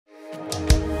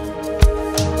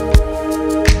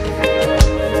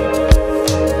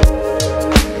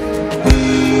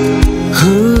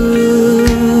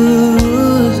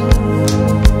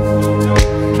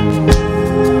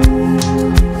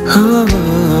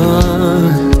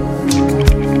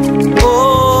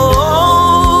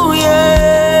Oh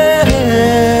yeah.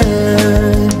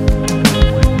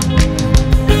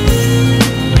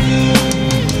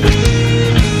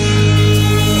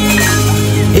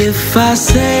 If I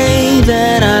say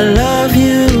that I love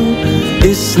you,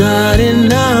 it's not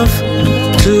enough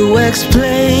to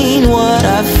explain what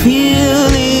I feel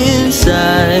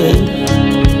inside.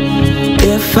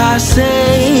 If I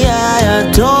say I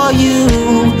adore you,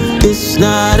 it's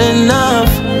not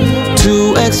enough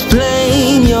to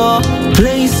explain your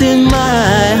place in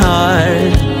my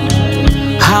heart.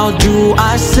 How do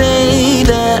I say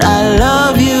that I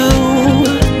love you?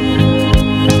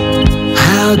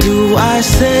 How do I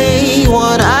say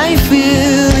what I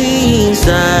feel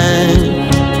inside?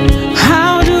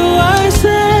 How do I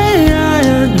say I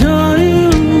adore you?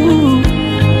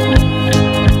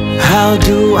 How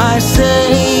do I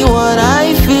say what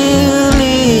I feel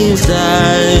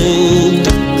inside?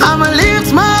 I'ma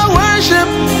lift my worship,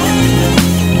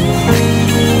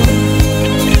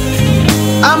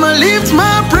 I'ma lift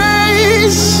my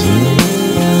praise.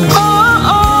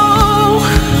 Oh, oh,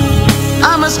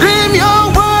 I'ma scream you're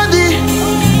worthy.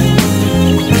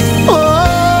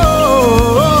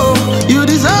 Oh, you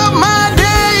deserve my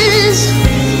days.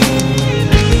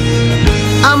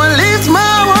 I'ma lift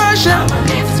my worship,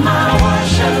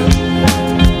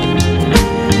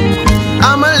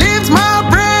 I'ma lift my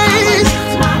praise.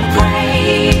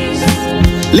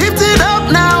 Lift it up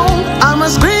now, I'ma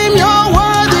scream you're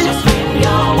worthy.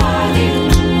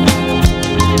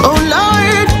 Oh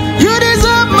Lord, you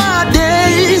deserve my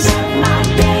days.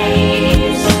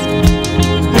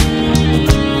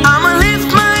 I'ma lift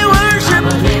my worship.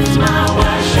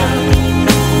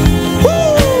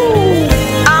 Woo!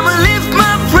 I'ma lift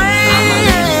my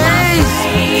praise.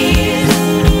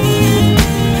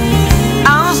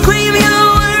 I'll scream you're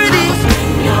worthy.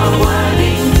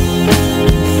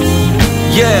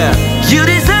 Yeah, you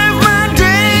deserve my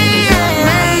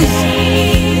days.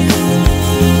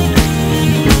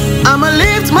 I'ma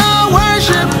lift my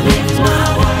worship.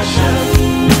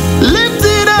 Lift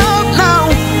it up now.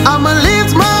 I'ma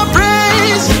lift my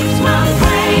praise.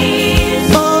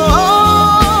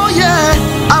 Oh yeah,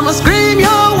 I'ma scream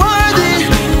you're worthy.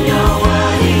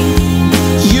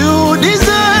 You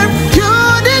deserve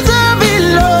it,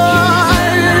 Lord.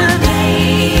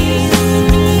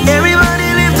 Everybody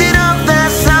lift it up, that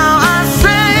sound.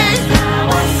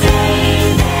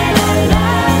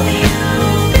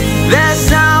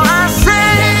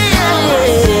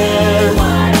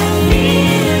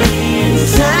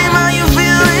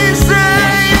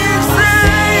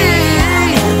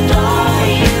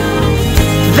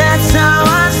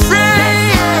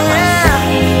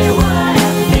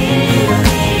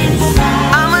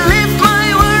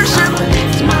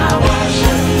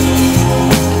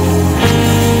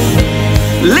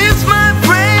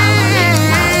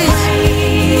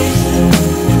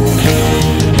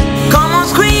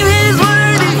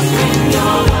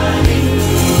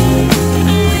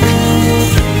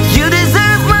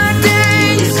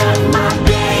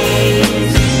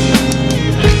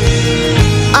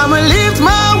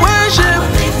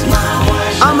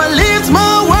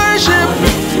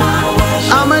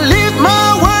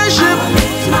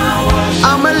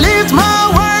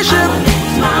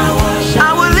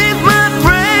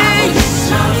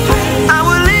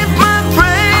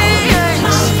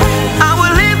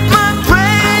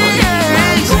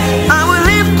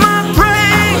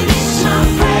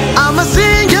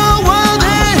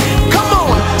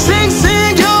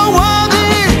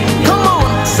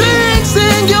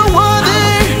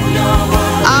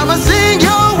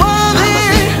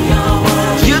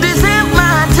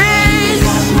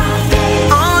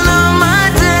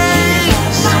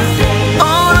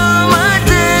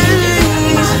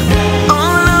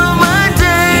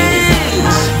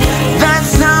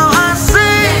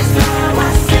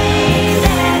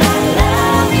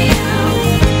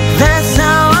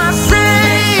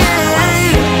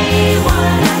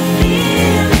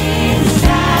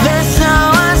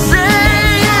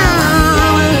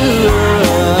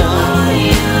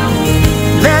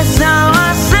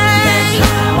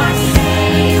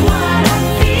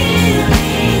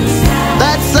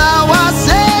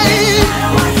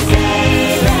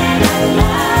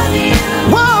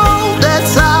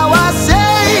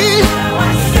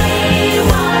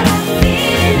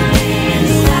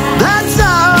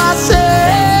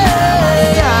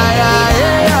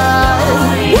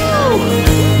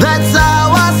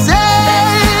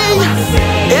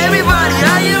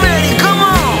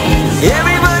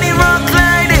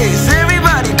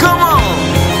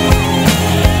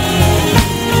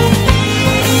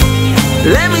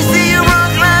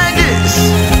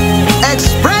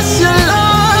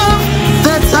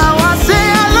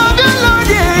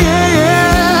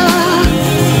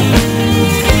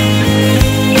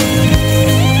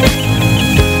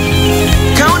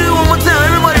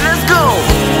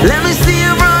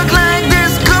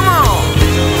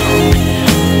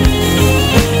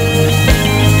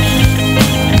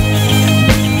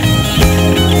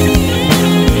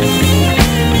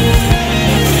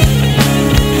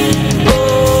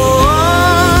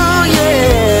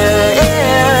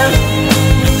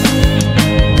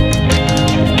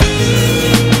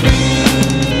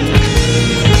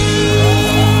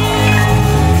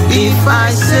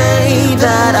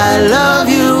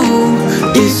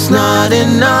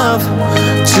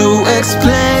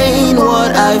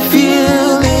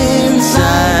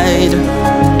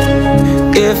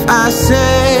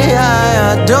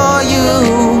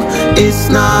 it's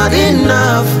not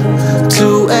enough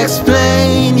to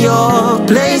explain your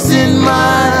place in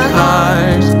my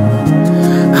heart.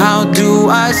 How do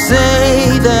I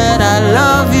say that I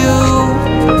love you?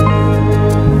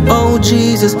 Oh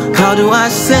Jesus, how do I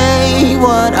say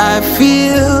what I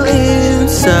feel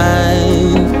inside?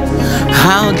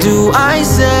 How do I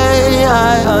say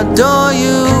I adore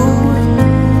you?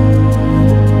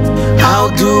 How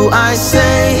do I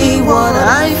say